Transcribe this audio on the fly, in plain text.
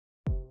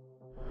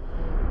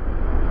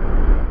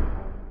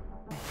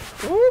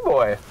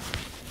boy.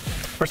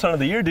 First hunt of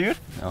the year, dude.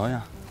 Oh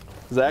yeah.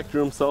 Zach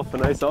drew himself a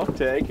nice elk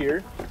tag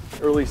here.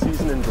 Early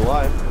season in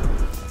July.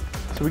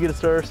 So we get to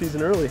start our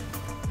season early.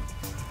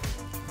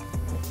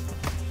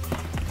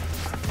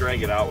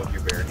 Drag it out with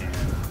your bare hand.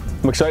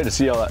 I'm excited to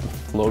see how that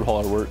load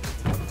hauler works.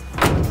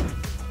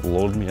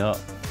 Load me up.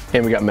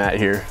 And we got Matt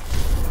here.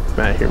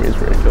 Matt here means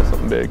we're gonna kill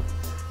something big.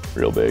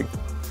 Real big.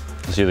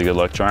 See the good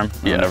luck charm?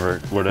 Yeah.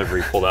 Whatever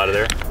he pulled out of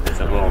there. Is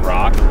that a little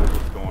rock?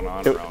 What's going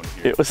on around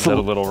here? It was Is that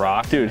a little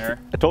rock, dude. in there?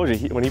 I told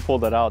you, when he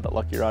pulled that out, that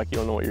lucky rock, you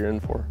don't know what you're in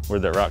for.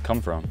 Where'd that rock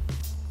come from?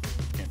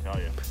 Can't tell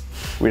you.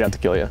 We'd have to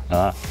kill you.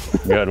 Ah,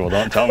 good. Well,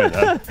 don't tell me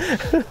then.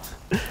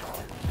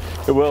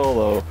 It will,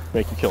 though,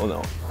 make you kill an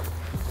elk.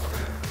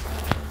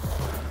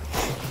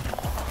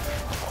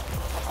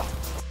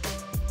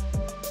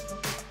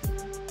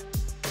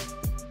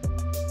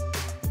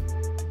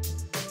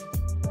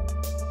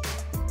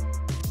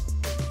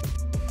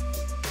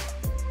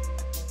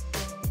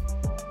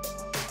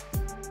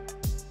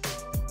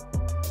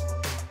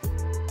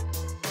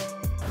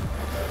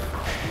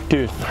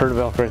 Dude, herd of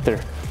elk right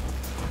there.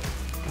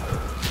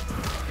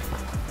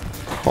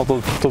 All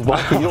those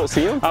black, you don't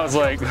see them? I was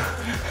like,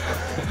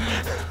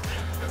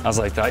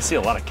 I see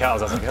a lot of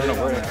cows. I was like, I don't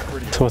know where.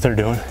 So what they're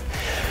doing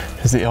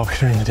is the elk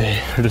during the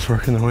day are just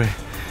working their way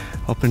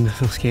up into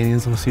those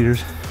canyons, those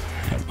cedars,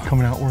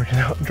 coming out, working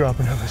out,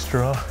 dropping down this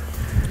draw,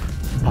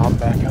 pop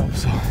back up.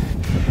 So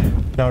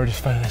now we're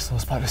just finding a nice little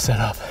spot to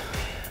set up.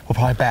 We'll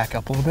probably back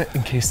up a little bit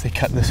in case they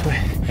cut this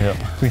way. Yep.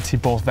 We can see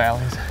both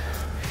valleys.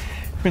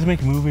 We have to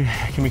make a move, we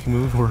can make a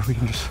move, or we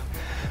can just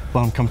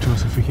let them come to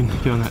us if we can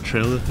get on that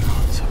trail that they're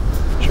on. So,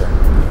 Sure.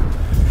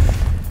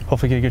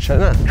 Hopefully get a good shot.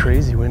 Not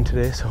crazy wind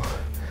today, so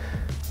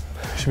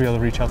should be able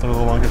to reach out there a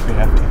little longer if we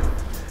have to.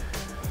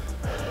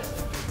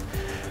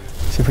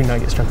 See if we can not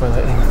get struck by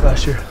lightning like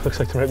last year. Looks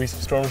like there might be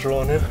some storms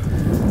rolling in.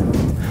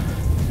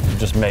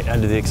 Just may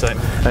add to the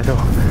excitement. I know.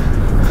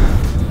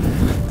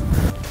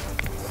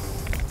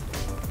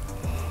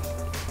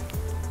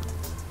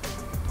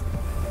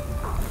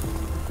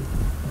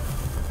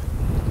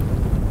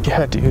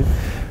 Yeah, dude.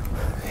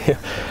 Yeah.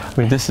 I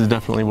mean, this is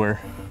definitely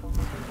where,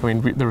 I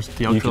mean, there was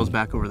the elk trails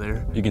back over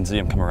there. You can see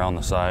them come around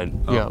the side.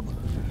 Yep.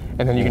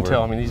 And then you can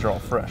tell, I mean, these are all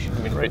fresh. I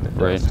mean, right there.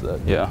 Right.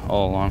 Yeah,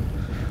 all along.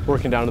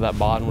 Working down to that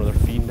bottom where they're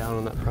feeding down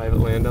on that private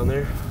land down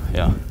there.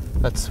 Yeah.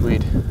 That's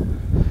sweet.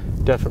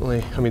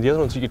 Definitely. I mean, the other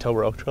ones you could tell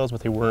were elk trails,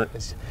 but they weren't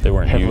as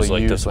heavily used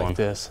like this like one.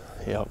 this.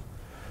 Yep.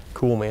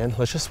 Cool, man.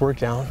 Let's just work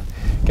down,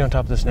 get on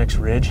top of this next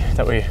ridge.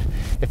 That way,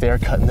 if they are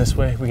cutting this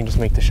way, we can just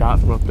make the shot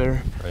from up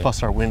there. Right.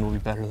 Plus, our wind will be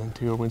better than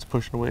too. Our wind's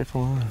pushing away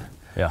from them.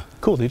 Yeah.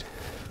 Cool, dude.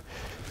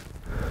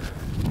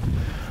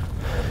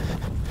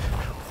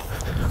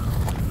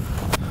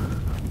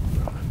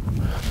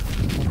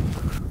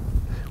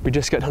 We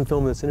just got done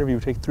filming this interview.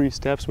 We take 3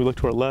 steps, we look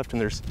to our left,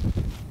 and there's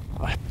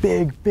a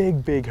big,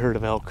 big, big herd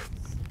of elk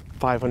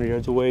 500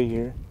 yards away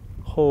here.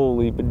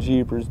 Holy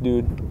bejeepers,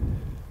 dude.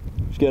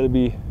 There's got to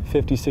be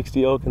 50,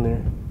 60 elk in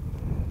there.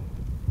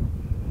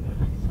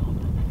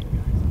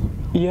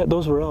 Yeah,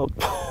 those were elk.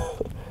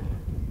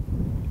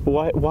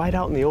 Wide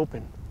out in the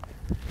open.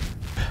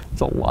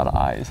 It's a lot of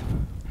eyes.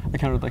 I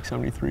counted like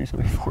 73,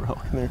 74 elk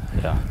in there.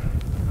 Yeah.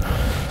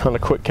 On a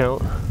quick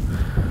count,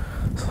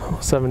 so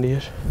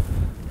 70-ish.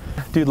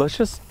 Dude, let's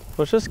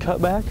just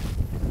cut back.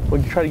 We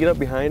can try to get up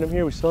behind them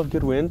here. We still have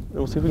good wind, and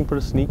we'll see if we can put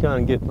a sneak on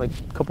and get like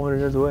a couple hundred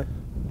yards away.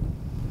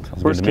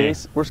 Worst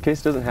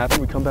case doesn't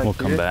happen. We come back. We'll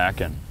come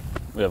back, and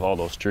we have all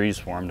those trees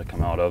for them to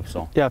come out of.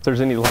 So yeah, if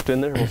there's any left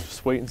in there, we'll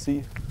just wait and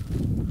see.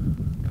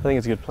 I think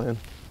it's a good plan.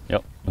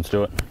 Yep, let's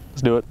do it.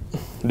 Let's do it.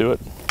 Do it.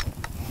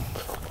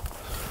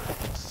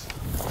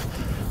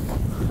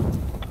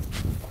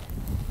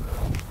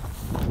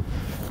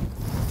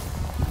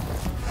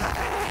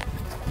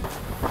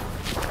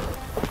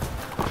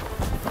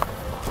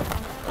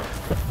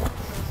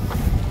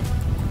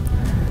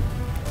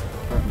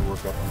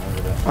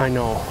 I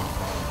know.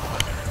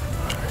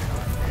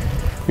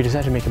 We just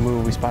had to make a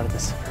move. We spotted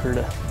this herd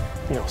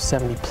of,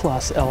 70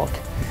 plus elk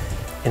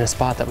in a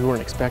spot that we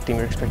weren't expecting.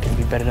 We were expecting to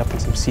be bedded up in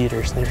some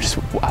cedars, and they're just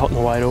out in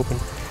the wide open.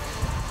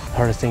 The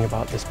hardest thing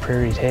about this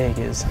prairie tag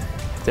is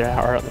they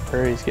are out in the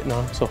prairies getting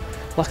on them. So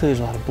luckily there's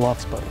a lot of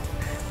bluffs, but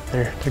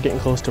they're getting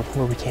close to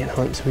where we can't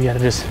hunt. So we got to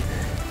just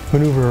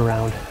maneuver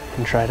around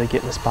and try to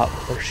get in a spot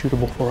where they're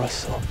shootable for us.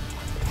 So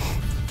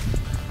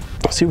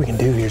let's see what we can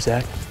do here,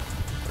 Zach.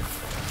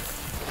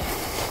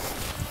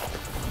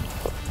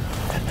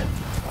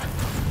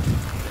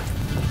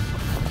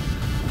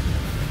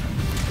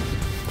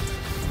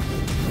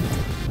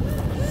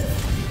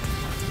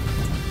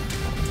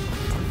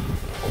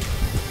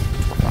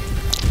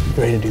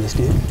 Ready to do this,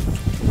 dude?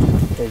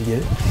 Ready to get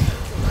it?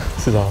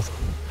 This is awesome.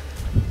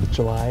 It's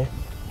July,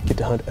 get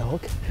to hunt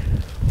elk.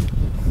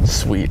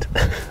 Sweet.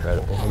 Right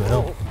up over the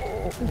hill.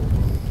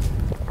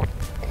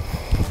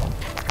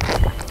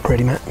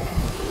 Ready, Matt?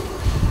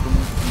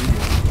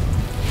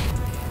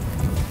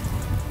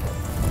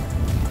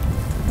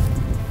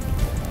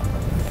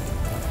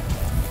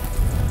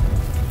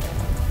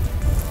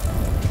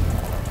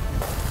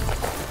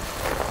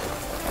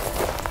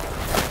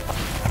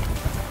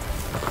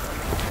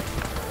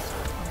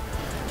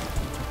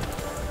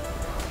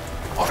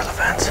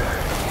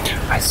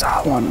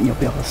 saw one. You'll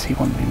be able to see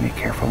one, but be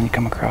careful when you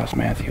come across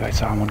Matthew. I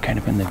saw one kind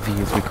of in the V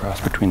as we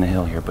crossed between the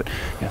hill here. But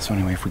yeah, so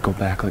anyway, if we go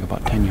back like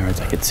about 10 yards,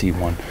 I could see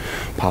one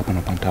popping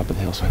up on top of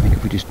the hill. So I think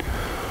if we just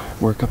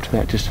work up to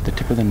that, just at the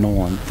tip of the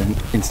knoll, and then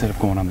instead of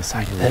going on the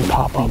side of the hill,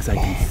 I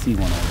can see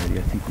one already.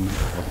 I think we might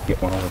be able to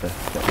get one over there.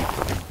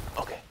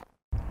 Okay.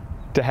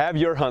 To have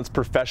your hunts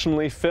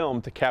professionally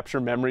filmed to capture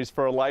memories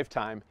for a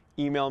lifetime,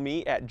 email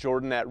me at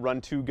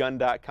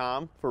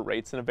jordan@run2gun.com for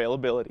rates and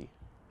availability.